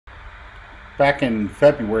back in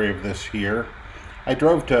February of this year, I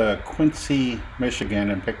drove to Quincy,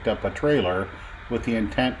 Michigan and picked up a trailer with the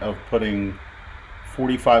intent of putting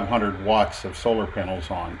 4,500 watts of solar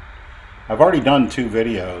panels on. I've already done two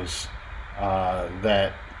videos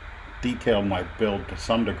that detail my build to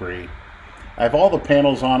some degree. I have all the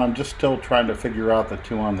panels on. I'm just still trying to figure out the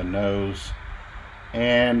two on the nose.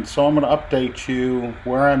 And so I'm going to update you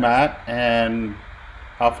where I'm at and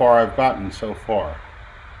how far I've gotten so far.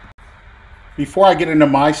 Before I get into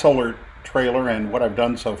my solar trailer and what I've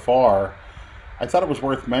done so far, I thought it was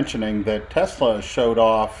worth mentioning that Tesla showed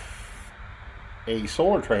off a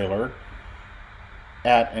solar trailer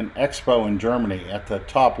at an expo in Germany. At the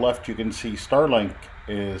top left you can see Starlink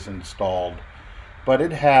is installed, but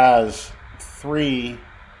it has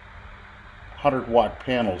 300 watt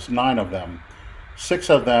panels, 9 of them. 6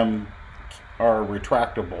 of them are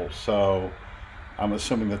retractable, so I'm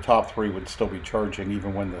assuming the top 3 would still be charging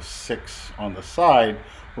even when the 6 on the side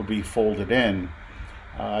would be folded in.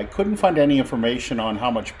 I couldn't find any information on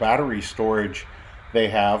how much battery storage they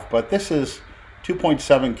have, but this is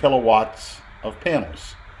 2.7 kilowatts of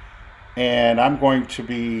panels. And I'm going to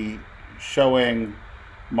be showing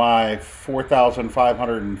my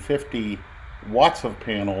 4,550 watts of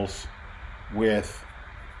panels with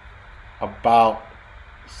about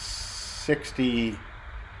 60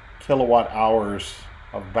 kilowatt hours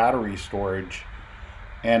of battery storage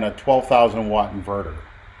and a 12,000 watt inverter.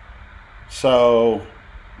 So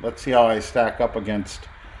let's see how I stack up against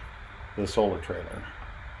the solar trailer.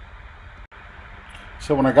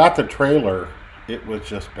 So when I got the trailer, it was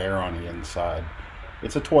just bare on the inside.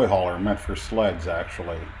 It's a toy hauler meant for sleds,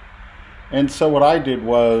 actually. And so what I did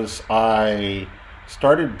was I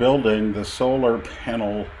started building the solar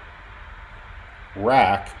panel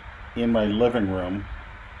rack in my living room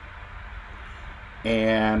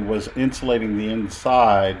and was insulating the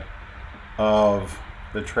inside of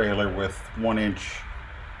the trailer with 1-inch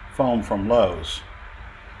foam from Lowe's.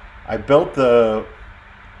 I built the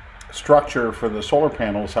structure for the solar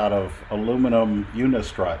panels out of aluminum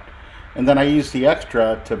unistrut, and then I used the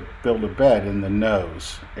extra to build a bed in the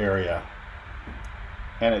nose area,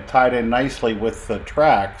 and it tied in nicely with the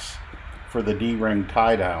tracks for the D-ring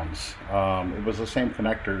tie downs. It was the same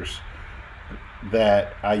connectors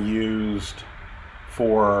that I used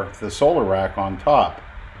for the solar rack on top.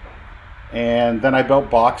 And then I built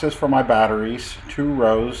boxes for my batteries, 2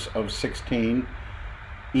 rows of 16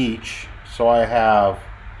 each, so I have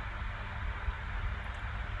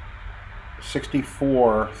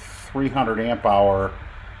 64 300 amp hour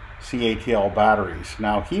CATL batteries.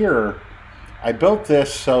 Now here I built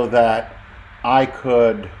this so that I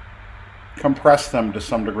could compress them to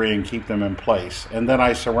some degree and keep them in place, and then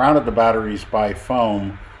I surrounded the batteries by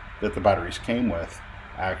foam that the batteries came with,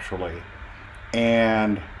 actually,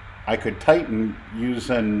 and I could tighten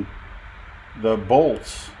using the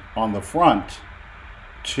bolts on the front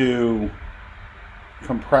to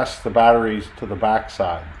compress the batteries to the back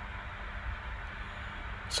side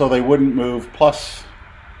so they wouldn't move. Plus,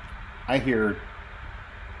 I hear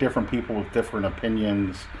different people with different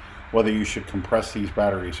opinions whether you should compress these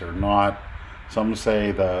batteries or not. Some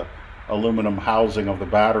say the aluminum housing of the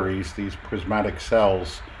batteries, these prismatic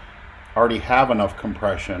cells, already have enough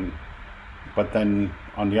compression, but then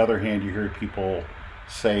on the other hand you hear people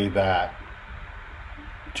say that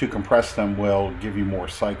to compress them will give you more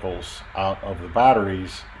cycles out of the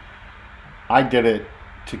batteries. I did it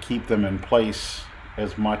to keep them in place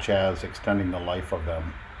as much as extending the life of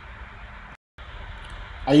them.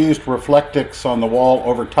 I used Reflectix on the wall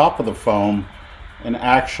over top of the foam and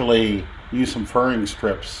actually used some furring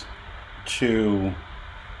strips to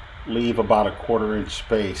leave about a 1/4 inch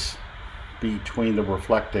space between the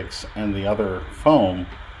Reflectix and the other foam,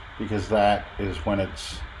 because that is when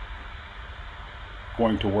it's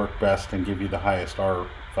going to work best and give you the highest R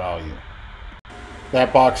value.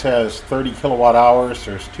 That box has 30 kilowatt hours.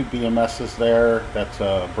 There's 2 BMSs there. That's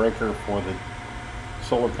a breaker for the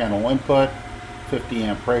solar panel input, 50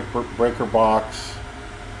 amp breaker box,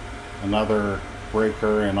 another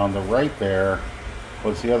breaker, and on the right there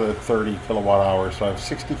was the other 30 kilowatt hours. So I have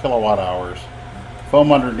 60 kilowatt hours.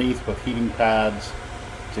 Foam underneath with heating pads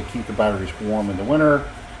to keep the batteries warm in the winter,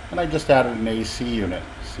 and I just added an AC unit.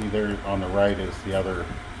 See there on the right is the other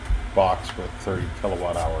box with 30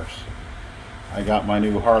 kilowatt hours. I got my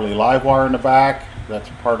new Harley Livewire in the back. That's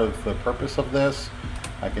part of the purpose of this.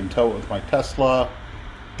 I can tow it with my Tesla,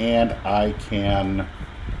 and I can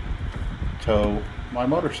tow my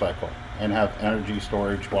motorcycle and have energy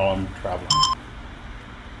storage while I'm traveling.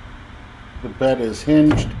 The bed is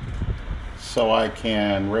hinged so I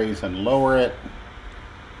can raise and lower it,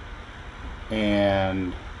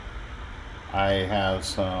 and I have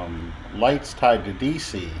some lights tied to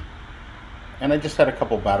DC, and I just had a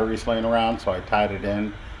couple batteries laying around, so I tied it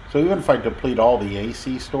in. So even if I deplete all the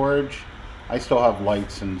AC storage, I still have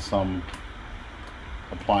lights and some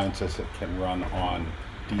appliances that can run on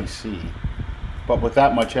DC. But with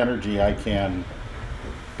that much energy, I can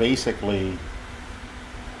basically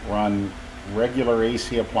run regular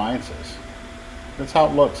AC appliances. That's how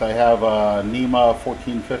it looks. I have a NEMA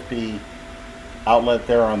 1450 outlet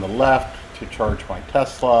there on the left to charge my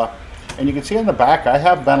Tesla. And you can see in the back I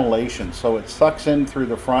have ventilation, so it sucks in through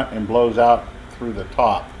the front and blows out through the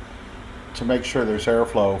top to make sure there's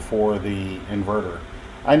airflow for the inverter.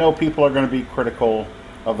 I know people are going to be critical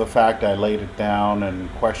of the fact I laid it down and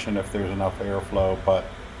question if there's enough airflow, but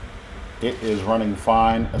it is running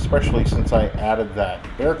fine, especially since I added that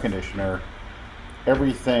air conditioner.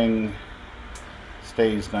 Everything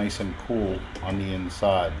stays nice and cool on the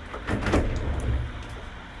inside.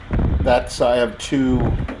 I have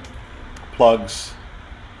two plugs,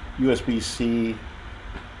 USB-C.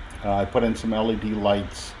 I put in some LED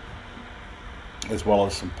lights as well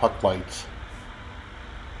as some puck lights.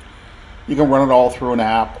 You can run it all through an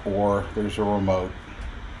app, or there's a remote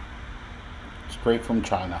straight from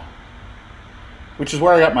China, which is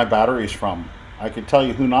where I got my batteries from. I could tell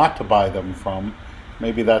you who not to buy them from.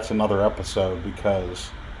 Maybe that's another episode, because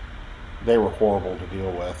they were horrible to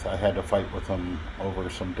deal with. I had to fight with them over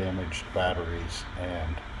some damaged batteries,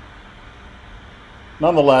 and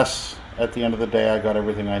nonetheless, at the end of the day, I got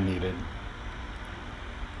everything I needed.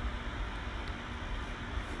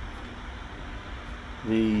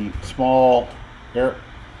 The small air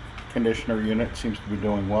conditioner unit seems to be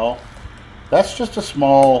doing well. That's just a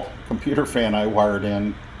small computer fan I wired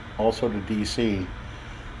in, also to DC,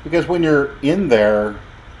 because when you're in there,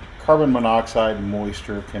 carbon monoxide and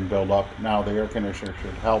moisture can build up. Now the air conditioner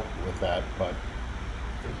should help with that, but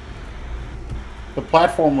the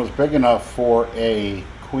platform was big enough for a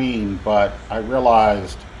queen, but I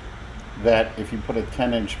realized that if you put a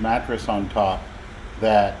 10-inch mattress on top,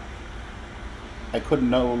 that I could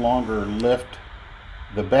no longer lift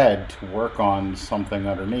the bed to work on something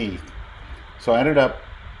underneath. So I ended up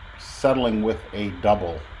settling with a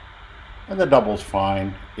double, and the double's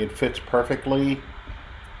fine. It fits perfectly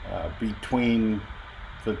between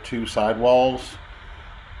the two side walls,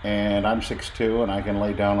 and I'm 6'2", and I can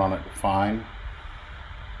lay down on it fine.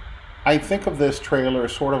 I think of this trailer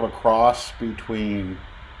sort of a cross between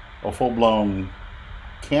a full-blown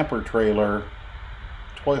camper trailer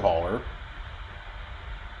toy hauler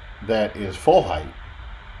that is full height,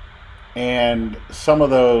 and some of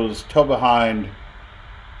those tow-behind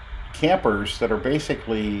campers that are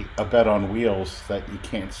basically a bed on wheels that you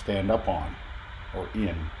can't stand up on or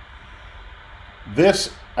in.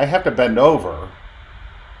 This, I have to bend over,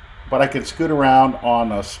 but I can scoot around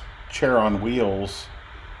on a chair on wheels,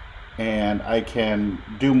 and I can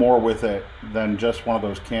do more with it than just one of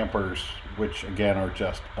those campers, which again are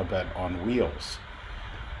just a bed on wheels.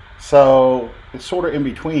 So it's sort of in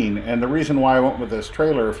between, and the reason why I went with this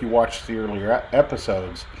trailer, if you watched the earlier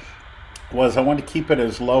episodes, was I wanted to keep it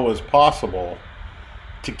as low as possible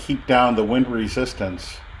to keep down the wind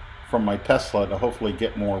resistance from my Tesla to hopefully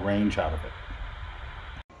get more range out of it.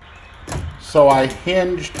 So I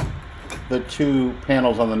hinged the two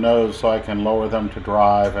panels on the nose so I can lower them to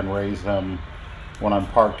drive and raise them when I'm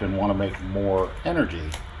parked and want to make more energy.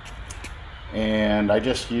 And I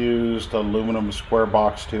just used aluminum square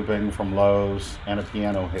box tubing from Lowe's and a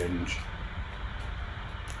piano hinge.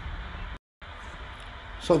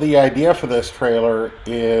 So the idea for this trailer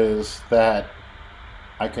is that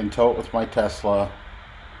I can tow it with my Tesla,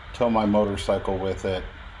 tow my motorcycle with it,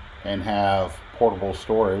 and have portable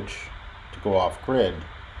storage to go off grid.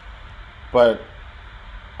 But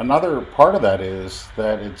another part of that is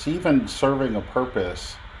that it's even serving a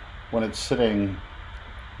purpose when it's sitting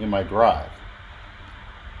in my drive.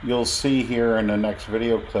 You'll see here in the next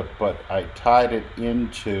video clip, but I tied it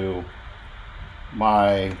into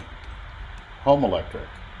my home electric.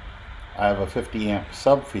 I have a 50 amp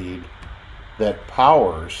subfeed that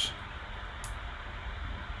powers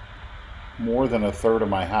more than a third of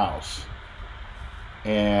my house,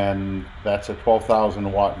 and that's a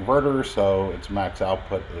 12,000 watt inverter, so its max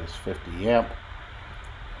output is 50 amp.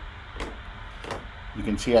 You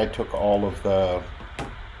can see I took all of the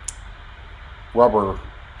rubber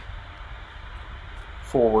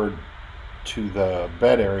forward to the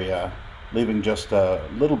bed area, leaving just a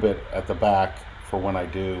little bit at the back for when I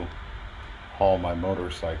do haul my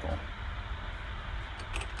motorcycle.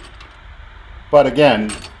 But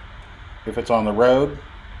again, if it's on the road,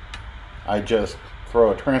 I just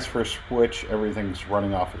throw a transfer switch, everything's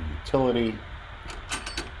running off a utility.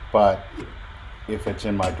 But if it's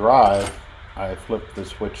in my drive, I flip the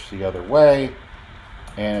switch the other way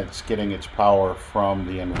and it's getting its power from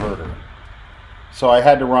the inverter. So I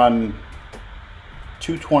had to run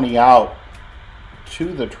 220 out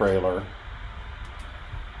to the trailer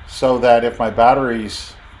so that if my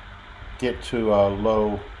batteries get to a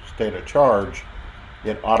low state of charge,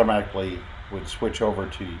 it automatically would switch over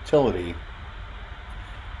to utility.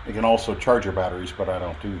 It can also charge your batteries, but I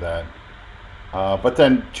don't do that. But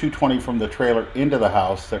then 220 from the trailer into the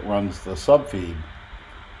house that runs the subfeed,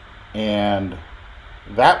 and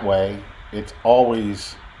that way it's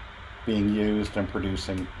always being used and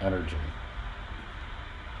producing energy.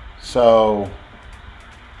 So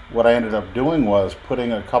what I ended up doing was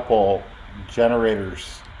putting a couple generator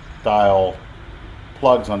style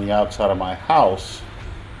plugs on the outside of my house,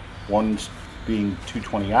 one's being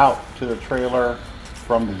 220 out to the trailer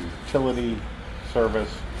from the utility service,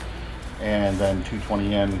 and then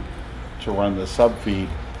 220 in to run the subfeed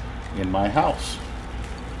in my house.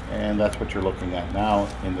 And that's what you're looking at now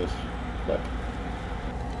in this clip.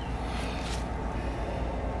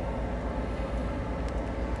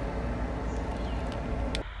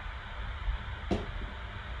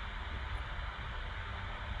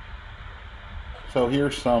 So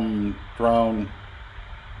here's some drone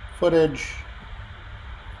footage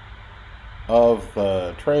of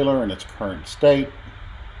the trailer in its current state.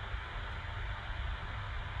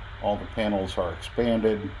 All the panels are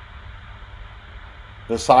expanded.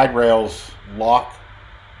 The side rails lock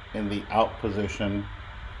in the out position,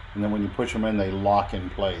 and then when you push them in, they lock in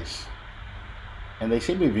place. And they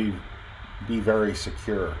seem to be very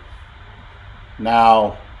secure.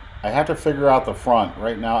 Now, I have to figure out the front.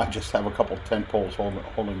 Right now, I just have a couple tent poles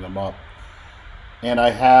holding them up. And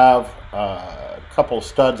I have a couple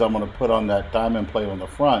studs I'm going to put on that diamond plate on the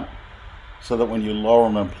front, so that when you lower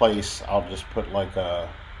them in place, I'll just put like a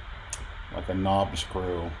knob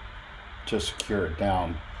screw to secure it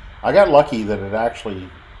down. I got lucky that it actually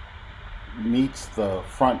meets the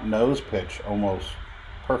front nose pitch almost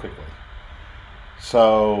perfectly.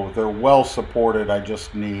 So they're well supported. I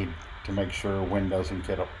just need to make sure wind doesn't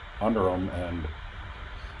get up under them and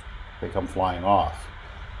they come flying off.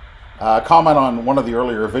 A comment on one of the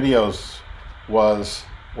earlier videos was,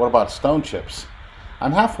 what about stone chips?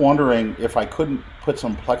 I'm half wondering if I couldn't put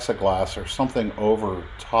some plexiglass or something over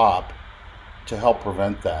top to help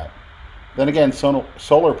prevent that. Then again,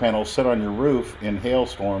 solar panels sit on your roof in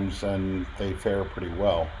hailstorms and they fare pretty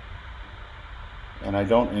well. And I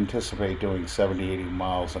don't anticipate doing 70, 80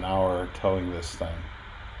 miles an hour towing this thing.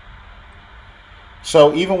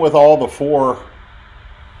 So even with all the 4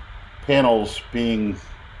 panels being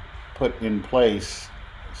put in place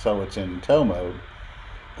so it's in tow mode,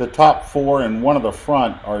 the top 4 and one of the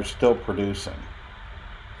front are still producing.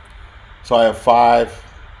 So I have 5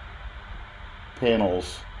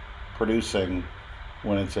 panels producing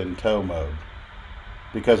when it's in tow mode,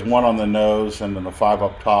 because one on the nose and then the 5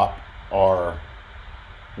 up top are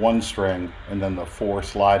one string, and then the 4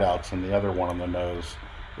 slide outs and the other one on the nose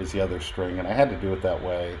is the other string. And I had to do it that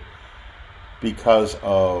way because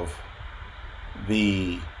of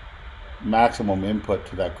the maximum input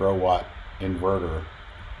to that grow watt inverter,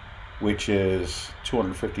 which is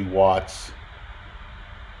 250 watts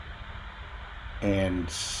and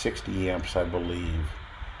 60 amps, I believe.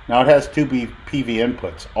 Now it has 2 PV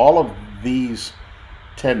inputs. All of these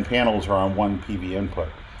 10 panels are on one PV input.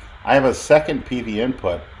 I have a second PV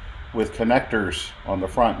input with connectors on the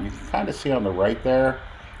front. You can kind of see on the right there,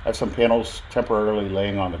 I have some panels temporarily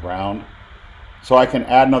laying on the ground. So I can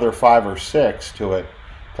add another 5 or 6 to it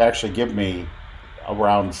to actually give me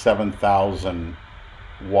around 7,000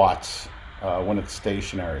 watts when it's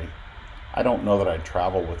stationary. I don't know that I'd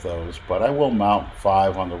travel with those, but I will mount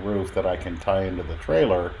 5 on the roof that I can tie into the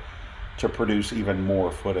trailer to produce even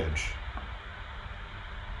more footage.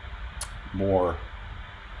 More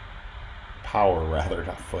power, rather,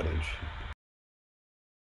 not footage.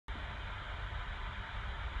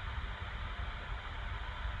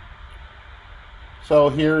 So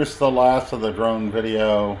here's the last of the drone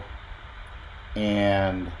video,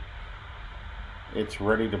 and it's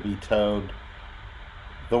ready to be towed.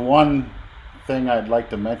 The one thing I'd like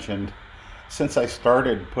to mention, since I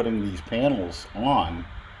started putting these panels on,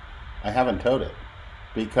 I haven't towed it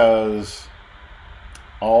because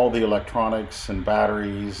all the electronics and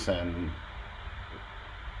batteries and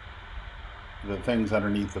the things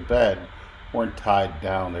underneath the bed weren't tied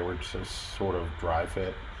down. They were just sort of dry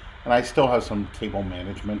fit. And I still have some cable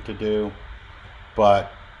management to do,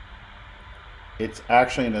 but it's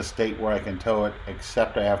actually in a state where I can tow it,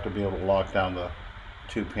 except I have to be able to lock down the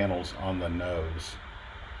 2 panels on the nose.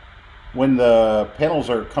 when the panels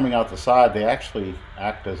are coming out the side, they actually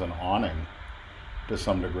act as an awning to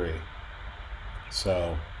some degree.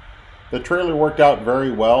 So the trailer worked out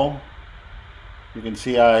very well. You can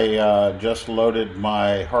see I just loaded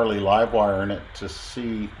my Harley Livewire in it to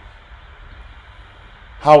see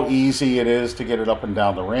how easy it is to get it up and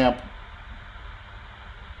down the ramp.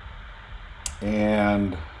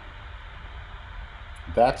 And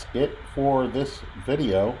that's it for this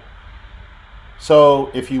video.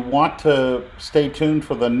 So if you want to stay tuned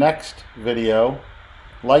for the next video,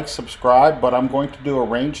 like, subscribe, but I'm going to do a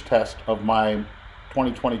range test of my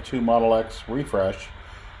 2022 Model X refresh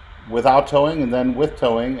without towing and then with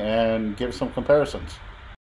towing and give some comparisons.